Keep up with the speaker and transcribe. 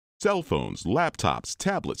Cell phones, laptops,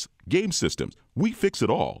 tablets, game systems, we fix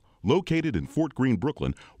it all. Located in Fort Greene,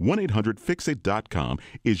 Brooklyn, 1-800-FIX-IT.com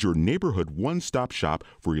is your neighborhood one-stop shop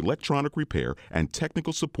for electronic repair and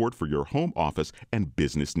technical support for your home office and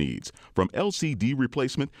business needs. From LCD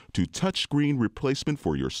replacement to touchscreen replacement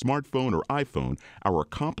for your smartphone or iPhone, our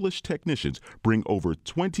accomplished technicians bring over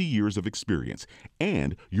 20 years of experience,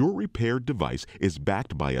 and your repaired device is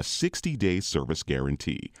backed by a 60-day service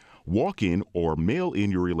guarantee. Walk in or mail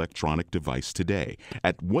in your electronic device today.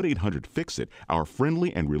 At 1-800-FIX-IT, our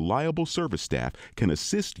friendly and reliable service staff can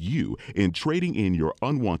assist you in trading in your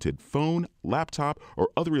unwanted phone, laptop, or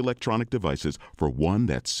other electronic devices for one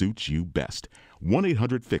that suits you best.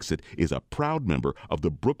 1-800-FIX-IT is a proud member of the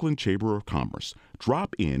Brooklyn Chamber of Commerce.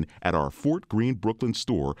 Drop in at our Fort Greene, Brooklyn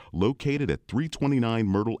store located at 329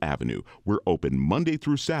 Myrtle Avenue. We're open Monday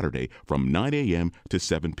through Saturday from 9 a.m. to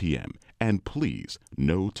 7 p.m. And please,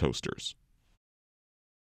 no toasters.